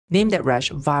Name that rash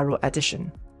viral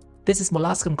addition. This is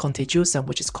molluscum contagiosum,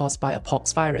 which is caused by a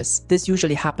pox virus. This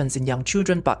usually happens in young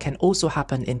children but can also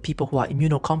happen in people who are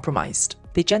immunocompromised.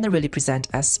 They generally present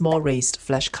as small raised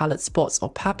flesh-colored spots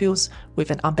or papules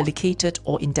with an umbilicated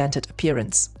or indented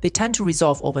appearance. They tend to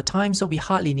resolve over time, so we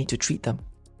hardly need to treat them.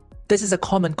 This is a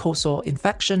common coastal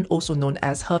infection, also known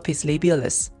as herpes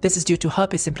labialis. This is due to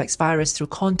herpes simplex virus through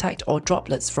contact or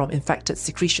droplets from infected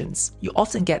secretions. You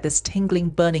often get this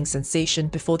tingling, burning sensation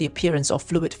before the appearance of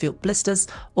fluid-filled blisters,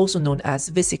 also known as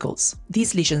vesicles.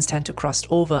 These lesions tend to crust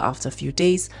over after a few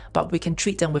days, but we can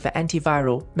treat them with an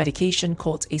antiviral medication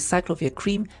called acyclovir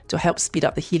cream to help speed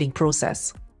up the healing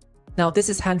process. Now, this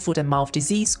is hand, foot, and mouth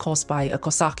disease caused by a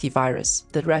Coxsackie virus.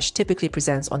 The rash typically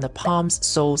presents on the palms,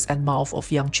 soles, and mouth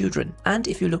of young children. And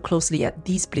if you look closely at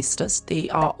these blisters, they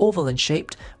are oval in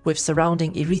shape with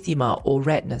surrounding erythema or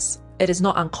redness. It is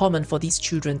not uncommon for these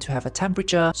children to have a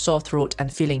temperature, sore throat,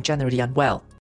 and feeling generally unwell.